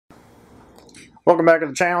Welcome back to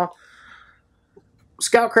the channel.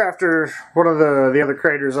 Scoutcrafter, one of the other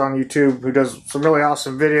creators on YouTube who does some really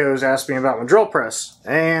awesome videos, asked me about my drill press.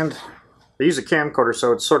 And I use a camcorder,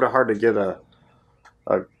 so it's sort of hard to get a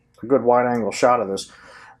good wide-angle shot of this.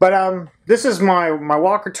 But this is my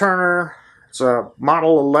Walker Turner. It's a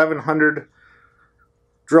model 1100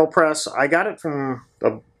 drill press. I got it from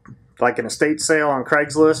like an estate sale on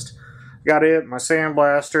Craigslist. Got it, my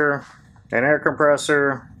sandblaster, an air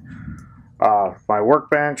compressor, my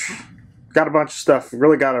workbench, got a bunch of stuff.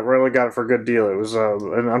 Really got it for a good deal. It was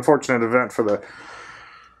an unfortunate event for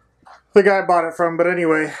the guy I bought it from, but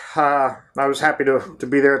anyway, I was happy to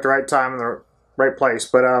be there at the right time in the right place.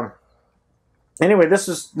 But anyway, this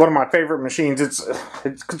is one of my favorite machines.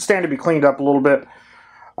 It could stand to be cleaned up a little bit.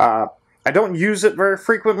 I don't use it very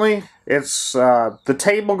frequently. It's the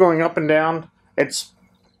table going up and down. It's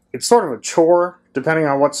sort of a chore depending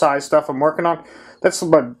on what size stuff I'm working on. That's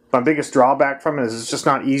my biggest drawback from it, is it's just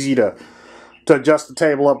not easy to adjust the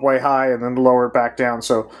table up way high and then lower it back down.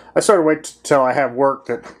 So I sort of wait till I have work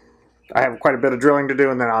that I have quite a bit of drilling to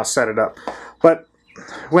do, and then I'll set it up. But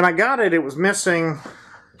when I got it, it was missing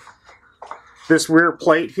this rear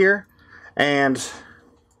plate here. And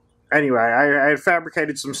anyway, I had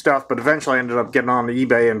fabricated some stuff, but eventually I ended up getting on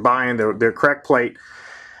eBay and buying the correct plate.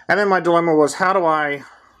 And then my dilemma was, how do I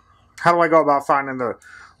go about finding the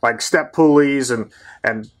step pulleys and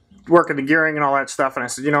working the gearing and all that stuff? And I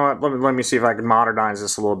said, you know what, let me see if I can modernize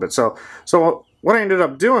this a little bit. So what I ended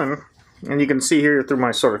up doing, and you can see here through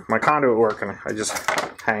my conduit work, and I just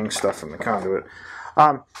hang stuff from the conduit,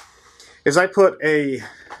 is I put a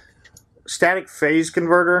static phase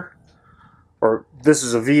converter, or this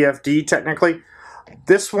is a VFD technically.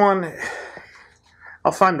 This one,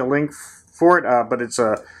 I'll find the link for it, but it's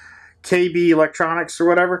a KB Electronics or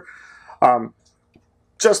whatever.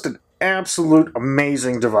 Just an absolute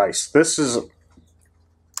amazing device. This is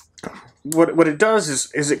what it does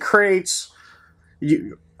is it creates.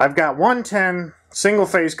 I've got 110 single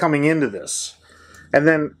phase coming into this, and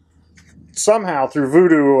then somehow through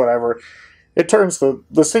voodoo or whatever, it turns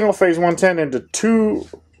the single phase 110 into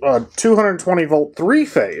 220 volt three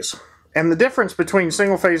phase. And the difference between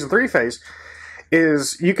single phase and three phase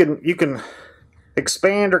is you can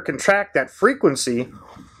expand or contract that frequency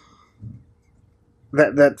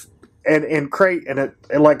and create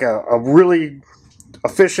like a really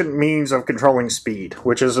efficient means of controlling speed,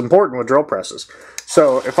 which is important with drill presses.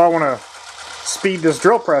 So if I want to speed this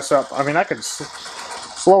drill press up, I mean, I could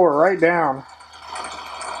slow her right down,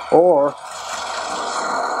 or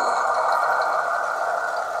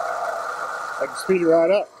I can speed it right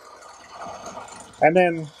up. And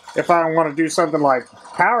then if I want to do something like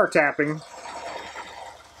power tapping,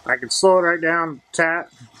 I can slow it right down, tap,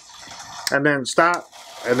 and then stop,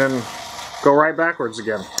 and then go right backwards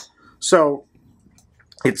again. So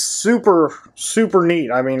it's super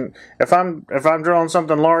neat. I mean, if I'm drilling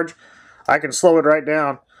something large, I can slow it right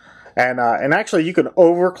down, and actually you can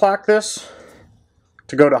overclock this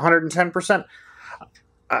to go to 110%.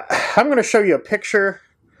 I'm going to show you a picture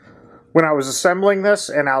when I was assembling this,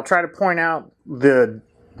 and I'll try to point out the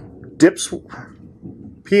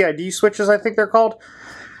PID switches, I think they're called.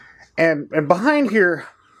 And behind here,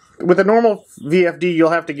 with a normal VFD,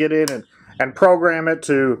 you'll have to get in and program it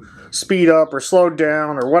to speed up or slow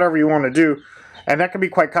down or whatever you want to do, and that can be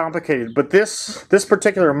quite complicated. But this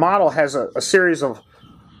particular model has a series of,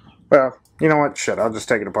 well, you know what, shit, I'll just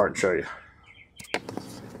take it apart and show you.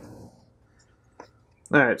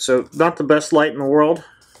 Alright, so not the best light in the world,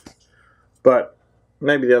 but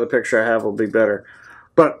maybe the other picture I have will be better.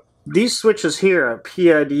 But these switches here,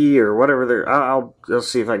 PID or whatever they're, I'll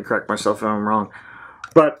see if I can correct myself if I'm wrong.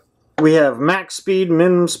 But we have max speed,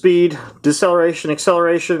 minimum speed, deceleration,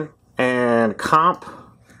 acceleration, and comp.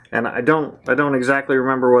 And I don't exactly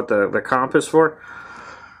remember what the comp is for.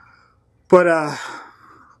 But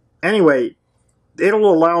anyway,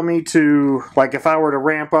 it'll allow me to, like, if I were to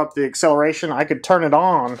ramp up the acceleration, I could turn it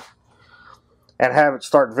on and have it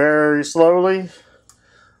start very slowly,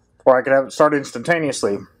 or I could have it start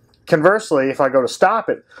instantaneously. Conversely, if I go to stop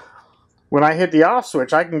it, when I hit the off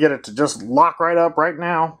switch, I can get it to just lock right up right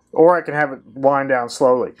now, or I can have it wind down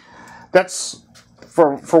slowly. That's,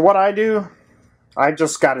 for what I do, I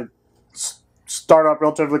just got to start up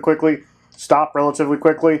relatively quickly, stop relatively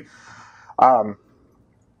quickly, but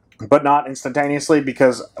not instantaneously,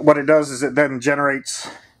 because what it does is it then generates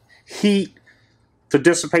heat to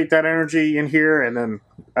dissipate that energy in here, and then,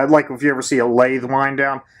 like if you ever see a lathe wind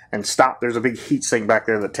down and stop, there's a big heat sink back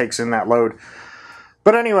there that takes in that load.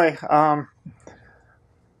 But anyway,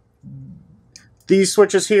 these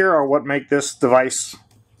switches here are what make this device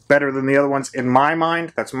better than the other ones, in my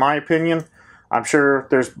mind. That's my opinion. I'm sure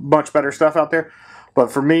there's much better stuff out there.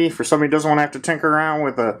 But for me, for somebody who doesn't want to have to tinker around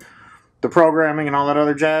with the programming and all that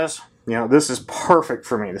other jazz, you know, this is perfect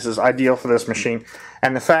for me. This is ideal for this machine.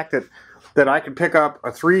 And the fact that I can pick up a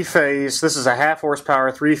 3-phase, this is a 1/2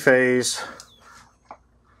 horsepower 3-phase,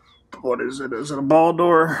 what is it? Is it a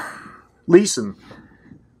Baldor? Leeson.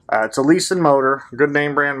 It's a Leeson motor, good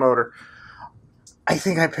name brand motor. I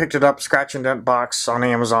think I picked it up scratch and dent box on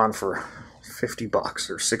Amazon for $50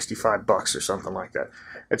 or $65 or something like that.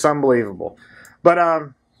 It's unbelievable. But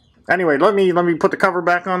anyway, let me put the cover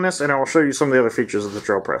back on this, and I will show you some of the other features of the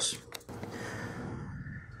drill press.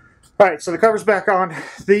 All right, so the cover's back on.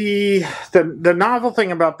 The novel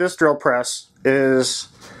thing about this drill press is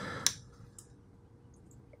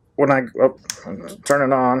when I turn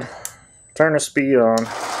it on, turn the speed on.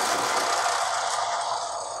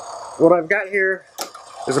 What I've got here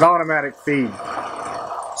is an automatic feed.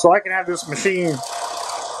 So I can have this machine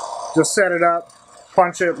just set it up,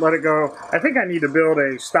 punch it, let it go. I think I need to build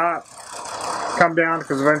a stop, come down,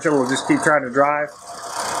 because eventually we'll just keep trying to drive.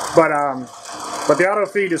 But the auto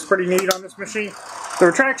feed is pretty neat on this machine. The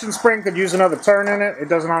retraction spring could use another turn in it. It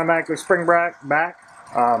doesn't automatically spring back.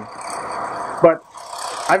 But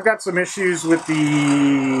I've got some issues with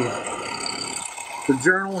the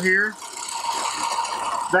journal here.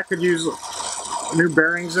 That could use new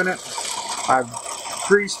bearings in it. I've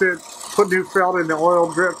greased it, put new felt in the oil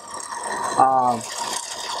drip.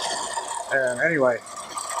 And anyway,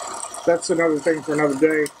 that's another thing for another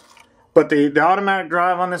day. But the automatic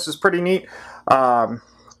drive on this is pretty neat.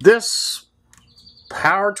 This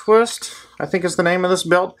Power Twist, I think is the name of this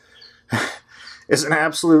belt, is an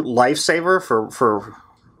absolute lifesaver for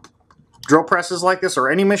drill presses like this, or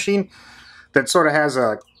any machine that sort of has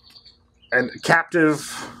a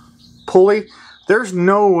captive pulley. There's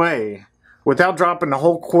no way, without dropping the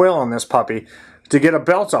whole quill on this puppy, to get a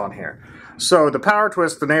belt on here. So the Power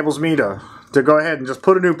Twist enables me to go ahead and just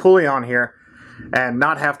put a new pulley on here and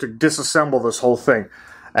not have to disassemble this whole thing.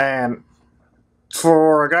 And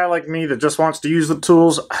for a guy like me that just wants to use the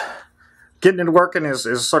tools, getting it working is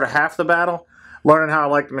sort of half the battle. Learning how I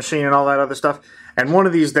like the machine and all that other stuff. And one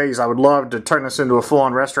of these days I would love to turn this into a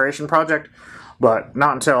full-on restoration project, but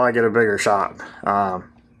not until I get a bigger shot.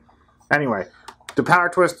 Anyway, the Power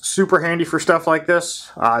Twist, super handy for stuff like this.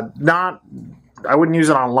 I wouldn't use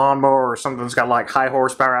it on a lawnmower or something that's got like high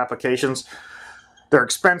horsepower applications. They're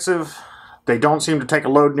expensive. They don't seem to take a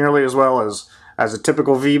load nearly as well as a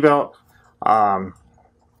typical V-belt.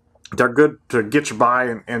 They're good to get you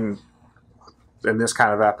by in this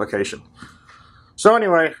kind of application. So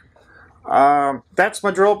anyway, that's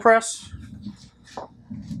my drill press.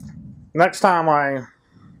 Next time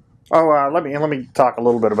let me talk a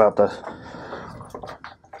little bit about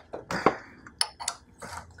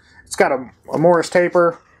it's got a Morris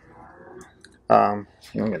taper. Let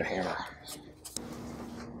me get a hammer.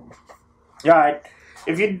 Yeah,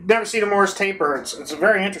 if you've never seen a Morris taper, it's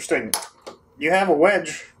very interesting. You have a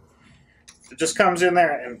wedge that just comes in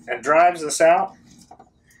there and drives this out.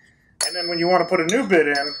 And then when you want to put a new bit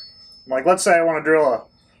in, like let's say I want to drill a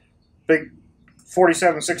big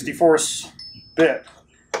 47/64 bit,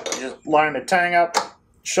 you just line the tang up,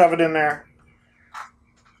 shove it in there,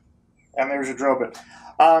 and there's your drill bit.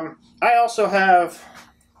 I also have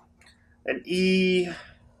an ER20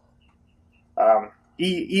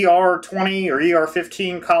 or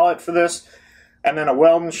ER15, call it, for this, and then a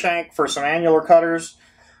Weldon shank for some annular cutters.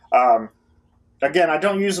 Again, I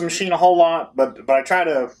don't use the machine a whole lot, but I try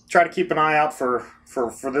to keep an eye out for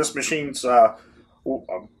this machine's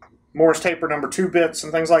Morris taper number 2 bits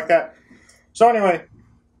and things like that. So anyway,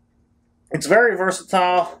 it's very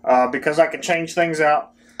versatile because I can change things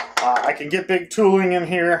out. I can get big tooling in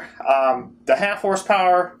here. The 1/2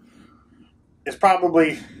 horsepower is it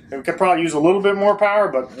could probably use a little bit more power,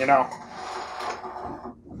 but you know,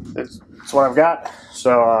 it's what I've got.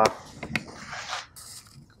 So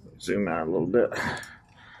zoom out a little bit.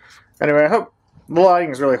 Anyway, I hope the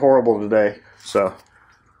lighting is really horrible today. So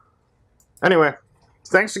anyway,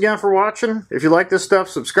 thanks again for watching. If you like this stuff,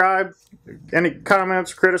 subscribe. Any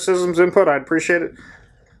comments, criticisms, input, I'd appreciate it.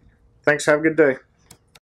 Thanks, have a good day.